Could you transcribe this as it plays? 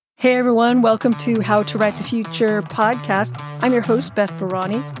Hey everyone, welcome to How to Write the Future podcast. I'm your host, Beth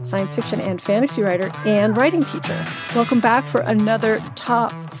Barani, science fiction and fantasy writer and writing teacher. Welcome back for another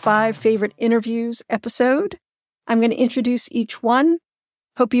top 5 favorite interviews episode. I'm going to introduce each one.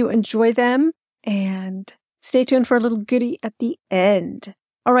 Hope you enjoy them and stay tuned for a little goodie at the end.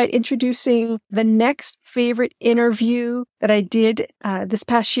 All right, introducing the next favorite interview that I did this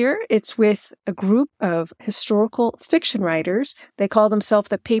past year. It's with a group of historical fiction writers. They call themselves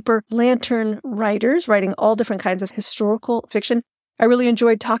the Paper Lantern Writers, writing all different kinds of historical fiction. I really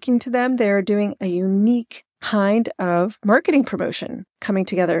enjoyed talking to them. They're doing a unique kind of marketing promotion coming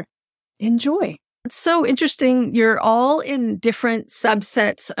together. Enjoy. It's so interesting. You're all in different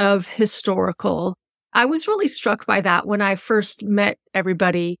subsets of historical. I was really struck by that when I first met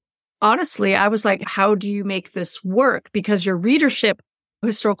everybody. Honestly, I was like, how do you make this work? Because your readership,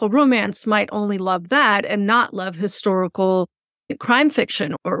 historical romance, might only love that and not love historical crime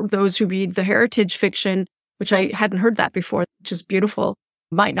fiction, or those who read the heritage fiction, which I hadn't heard that before, which is beautiful,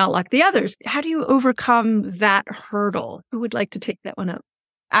 might not like the others. How do you overcome that hurdle? Who would like to take that one up?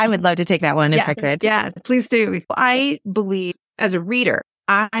 I would love to take that one if I could. Yeah, please do. I believe as a reader,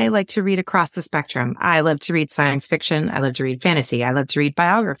 I like to read across the spectrum. I love to read science fiction. I love to read fantasy. I love to read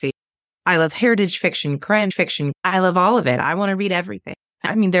biography. I love heritage fiction, crime fiction. I love all of it. I want to read everything.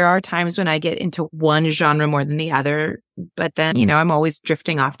 I mean, there are times when I get into one genre more than the other, but then, I'm always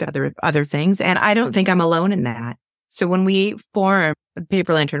drifting off to other things. And I don't think I'm alone in that. So when we formed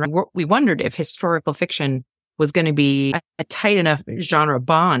Paper Lantern, we wondered if historical fiction was going to be a tight enough genre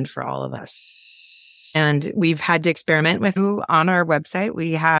bond for all of us. And we've had to experiment with on our website.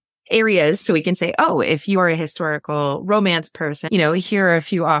 We have areas so we can say, oh, if you are a historical romance person, here are a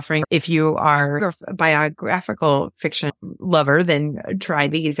few offerings. If you are a biographical fiction lover, then try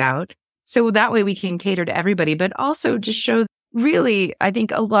these out. So that way we can cater to everybody, but also just show really, I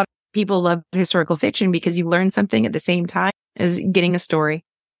think a lot of people love historical fiction because you learn something at the same time as getting a story.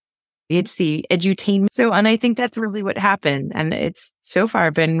 It's the edutainment. And I think that's really what happened. And it's so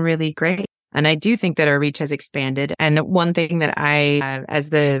far been really great. And I do think that our reach has expanded. And one thing that I,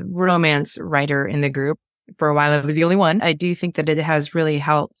 as the romance writer in the group, for a while I was the only one, I do think that it has really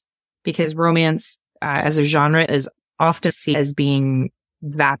helped because romance as a genre is often seen as being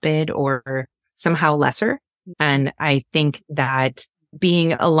vapid or somehow lesser. And I think that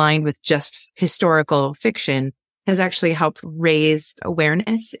being aligned with just historical fiction has actually helped raise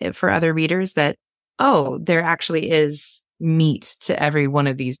awareness for other readers that, oh, there actually is meat to every one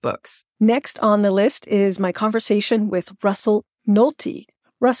of these books. Next on the list is my conversation with Russell Nohelty.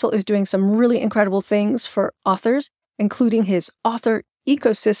 Russell is doing some really incredible things for authors, including his author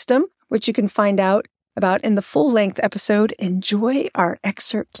ecosystem, which you can find out about in the full-length episode. Enjoy our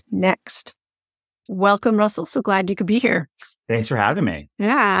excerpt next. Welcome, Russell. So glad you could be here. Thanks for having me.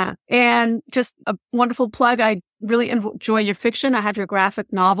 Yeah. And just a wonderful plug. I really enjoy your fiction. I have your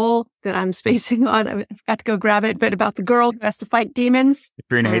graphic novel that I'm spacing on. I got to go grab it, but about the girl who has to fight demons.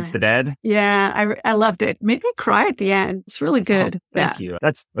 Sabrina Hates the Dead. Yeah, I loved it. Made me cry at the end. It's really good. Thank you.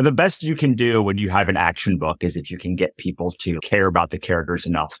 That's the best you can do when you have an action book is if you can get people to care about the characters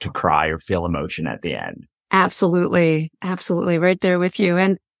enough to cry or feel emotion at the end. Absolutely. Absolutely. Right there with you.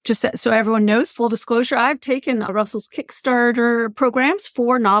 And just so everyone knows, full disclosure, I've taken Russell's Kickstarter programs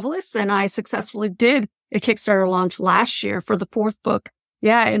for novelists, and I successfully did a Kickstarter launch last year for the 4th book.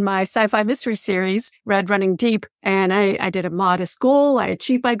 Yeah, in my sci-fi mystery series, Red Running Deep. And I did a modest goal. I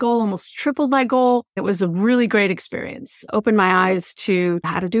achieved my goal, almost tripled my goal. It was a really great experience. Opened my eyes to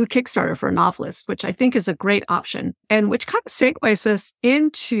how to do a Kickstarter for a novelist, which I think is a great option. And which kind of segues us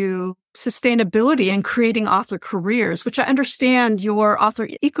into sustainability and creating author careers, which I understand your author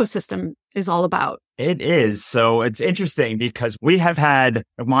ecosystem is all about. It is. So it's interesting because we have had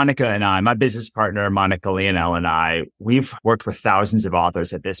Monica and I, my business partner, Monica Leonel and I, we've worked with thousands of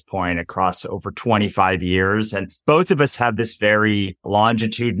authors at this point across over 25 years. And both of us have this very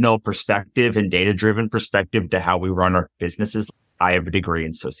longitudinal perspective and data-driven perspective to how we run our businesses. I have a degree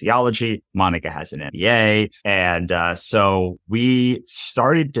in sociology. Monica has an MBA. And so we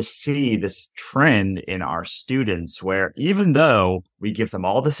started to see this trend in our students where even though we give them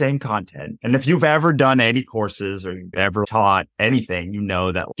all the same content, and if you've ever done any courses or you've ever taught anything, you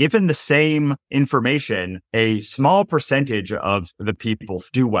know that given the same information, a small percentage of the people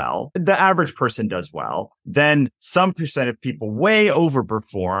do well. The average person does well. Then some percent of people way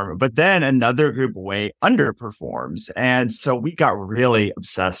overperform, but then another group way underperforms. And so we got really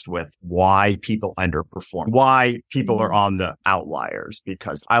obsessed with why people underperform, why people are on the outliers,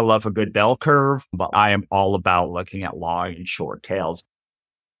 because I love a good bell curve, but I am all about looking at long and short tails.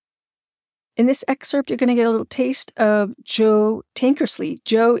 In this excerpt, you're going to get a little taste of Joe Tankersley.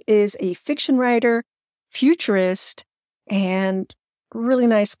 Joe is a fiction writer, futurist, and really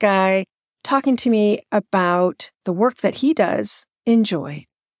nice guy talking to me about the work that he does. Enjoy.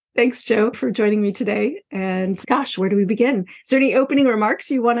 Thanks, Joe, for joining me today. And gosh, where do we begin? Is there any opening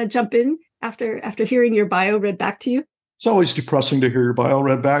remarks you want to jump in after hearing your bio read back to you? It's always depressing to hear your bio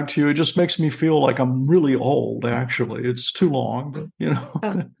read back to you. It just makes me feel like I'm really old, actually. It's too long, but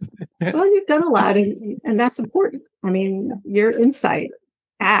Well, you've done a lot, and that's important. I mean, your insight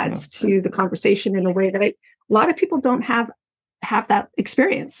adds to the conversation in a way that a lot of people don't have that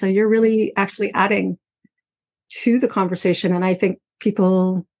experience. So you're really actually adding to the conversation. And I think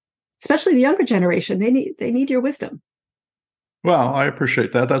people, especially the younger generation, they need your wisdom. Well, I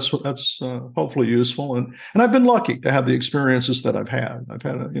appreciate that. That's hopefully useful, and I've been lucky to have the experiences that I've had. I've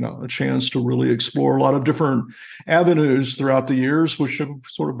had a chance to really explore a lot of different avenues throughout the years, which have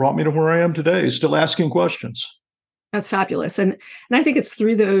sort of brought me to where I am today, still asking questions. That's fabulous, and I think it's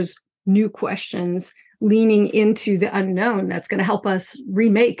through those new questions, leaning into the unknown, that's going to help us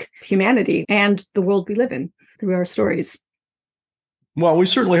remake humanity and the world we live in through our stories. Well, we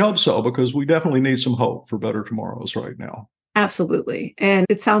certainly hope so, because we definitely need some hope for better tomorrows right now. Absolutely. And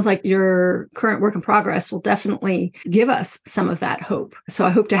it sounds like your current work in progress will definitely give us some of that hope. So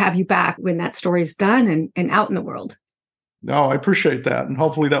I hope to have you back when that story is done and out in the world. No, I appreciate that. And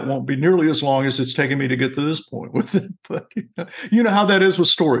hopefully that won't be nearly as long as it's taken me to get to this point with it. But you know how that is with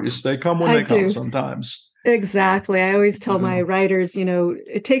stories. They come when they come sometimes. Exactly. I always tell my writers,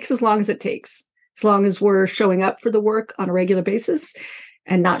 it takes as long as it takes. As long as we're showing up for the work on a regular basis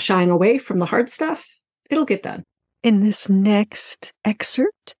and not shying away from the hard stuff, it'll get done. In this next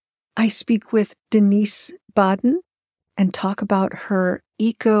excerpt, I speak with Denise Baden and talk about her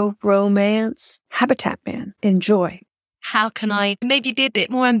eco-romance, Habitat Man. Enjoy. How can I maybe be a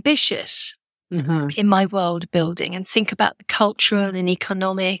bit more ambitious in my world building and think about the cultural and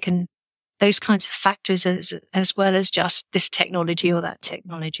economic and those kinds of factors as well as just this technology or that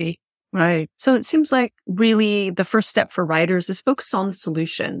technology? Right. So it seems like really the first step for writers is focus on the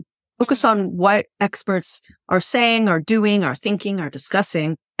solution. Focus on what experts are saying, are doing, are thinking, are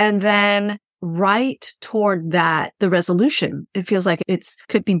discussing, and then write toward that, the resolution. It feels like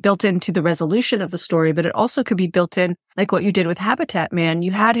could be built into the resolution of the story, but it also could be built in, like what you did with Habitat Man.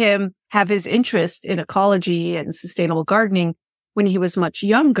 You had him have his interest in ecology and sustainable gardening when he was much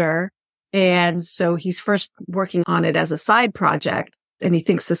younger. And so he's first working on it as a side project, and he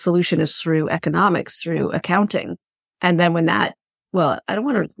thinks the solution is through economics, through accounting. And then when well, I don't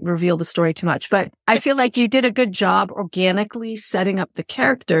want to reveal the story too much, but I feel like you did a good job organically setting up the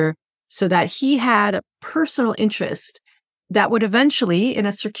character so that he had a personal interest that would eventually, in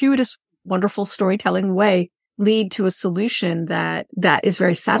a circuitous, wonderful storytelling way, lead to a solution that is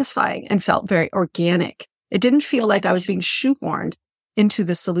very satisfying and felt very organic. It didn't feel like I was being shoehorned into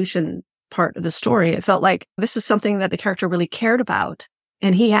the solution part of the story. It felt like this is something that the character really cared about,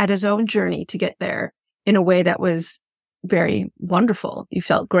 and he had his own journey to get there in a way that was very wonderful. You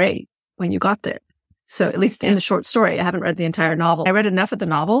felt great when you got there. So at least in the short story, I haven't read the entire novel. I read enough of the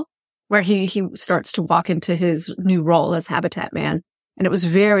novel where he starts to walk into his new role as Habitat Man. And it was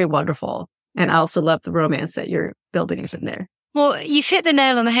very wonderful. And I also love the romance that you're building in there. Well, you've hit the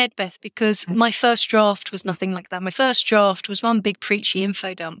nail on the head, Beth, because my first draft was nothing like that. My first draft was one big preachy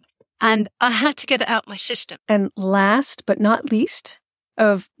info dump, and I had to get it out my system. And last but not least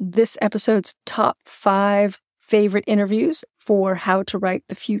of this episode's top 5 favorite interviews for How to Write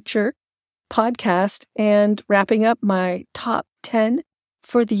the Future podcast, and wrapping up my top 10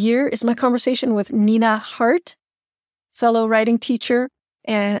 for the year, is my conversation with Nina Hart, fellow writing teacher.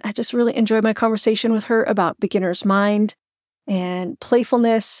 And I just really enjoyed my conversation with her about beginner's mind and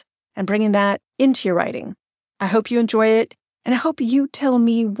playfulness and bringing that into your writing. I hope you enjoy it. And I hope you tell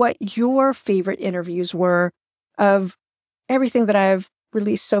me what your favorite interviews were of everything that I've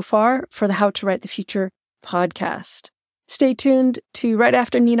released so far for the How to Write the Future podcast. Stay tuned to right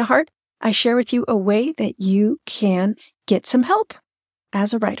after Nina Hart. I share with you a way that you can get some help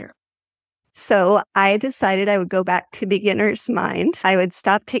as a writer. So I decided I would go back to beginner's mind. I would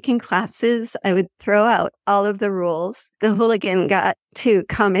stop taking classes. I would throw out all of the rules. The hooligan got to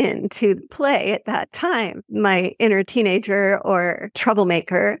come in to play at that time. My inner teenager or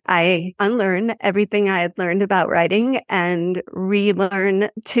troublemaker, I unlearned everything I had learned about writing and relearn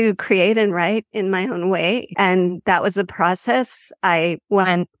to create and write in my own way. And that was a process. I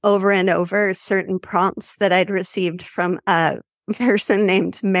went over and over certain prompts that I'd received from a person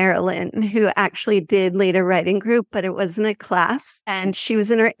named Marilyn who actually did lead a writing group, but it wasn't a class. And she was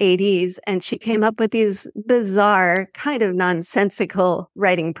in her 80s and she came up with these bizarre, kind of nonsensical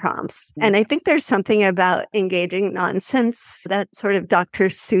writing prompts. And I think there's something about engaging nonsense, that sort of Dr.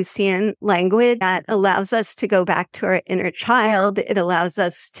 Seussian language that allows us to go back to our inner child. It allows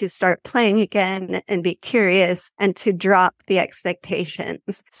us to start playing again and be curious and to drop the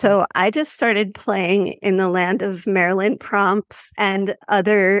expectations. So I just started playing in the land of Marilyn prompts and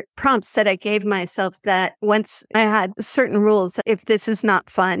other prompts that I gave myself, that once I had certain rules, if this is not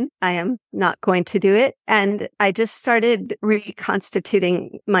fun, I am not going to do it. And I just started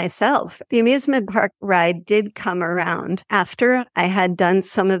reconstituting myself. The amusement park ride did come around after I had done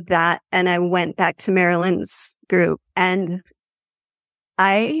some of that, and I went back to Marilyn's group, and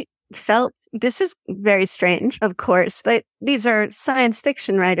I felt, this is very strange, of course, but these are science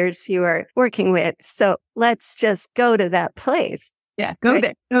fiction writers you are working with. So let's just go to that place. Yeah, go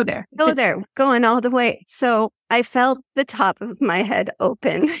there, going all the way. So I felt the top of my head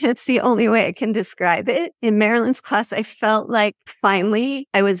open. It's the only way I can describe it. In Marilyn's class, I felt like finally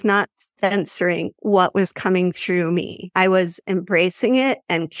I was not censoring what was coming through me. I was embracing it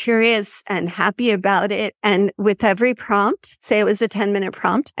and curious and happy about it. And with every prompt, say it was a 10-minute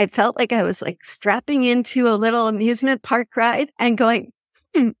prompt, I felt like I was like strapping into a little amusement park ride and going,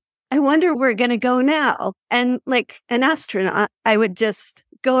 I wonder where we're going to go now. And like an astronaut, I would just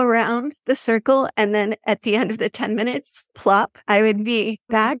go around the circle. And then at the end of the 10 minutes, plop, I would be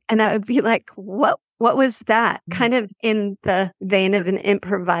back and I would be like, what was that? Kind of in the vein of an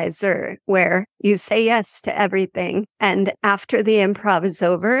improviser where you say yes to everything. And after the improv is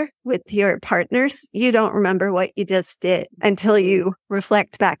over with your partners, you don't remember what you just did until you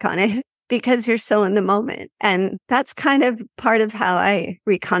reflect back on it, because you're so in the moment. And that's kind of part of how I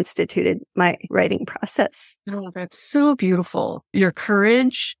reconstituted my writing process. Oh, that's so beautiful. Your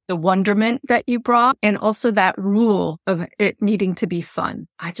courage, the wonderment that you brought, and also that rule of it needing to be fun.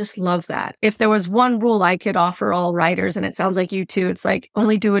 I just love that. If there was one rule I could offer all writers, and it sounds like you too, it's like,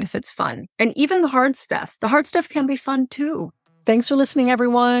 only do it if it's fun. And even the hard stuff can be fun too. Thanks for listening,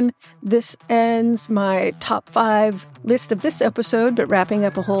 everyone. This ends my top 5 list of this episode, but wrapping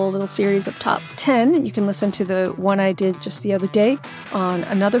up a whole little series of top 10. You can listen to the one I did just the other day on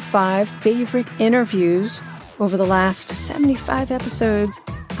another 5 favorite interviews over the last 75 episodes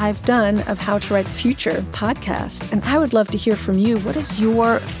I've done of How to Write the Future podcast. And I would love to hear from you. What is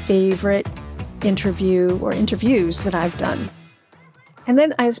your favorite interview or interviews that I've done? And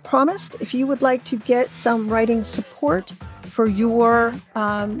then, as promised, if you would like to get some writing support for your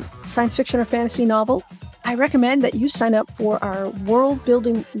science fiction or fantasy novel, I recommend that you sign up for our world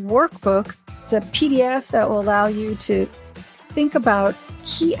building workbook. It's a PDF that will allow you to think about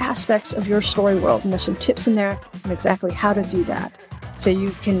key aspects of your story world. And there's some tips in there on exactly how to do that. So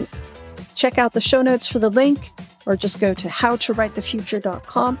you can check out the show notes for the link, or just go to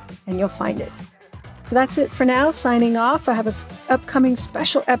howtowritethefuture.com and you'll find it. So that's it for now. Signing off. I have an upcoming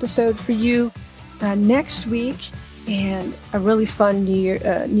special episode for you next week, and a really fun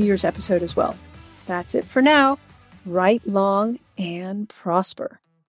New Year's episode as well. That's it for now. Write long and prosper.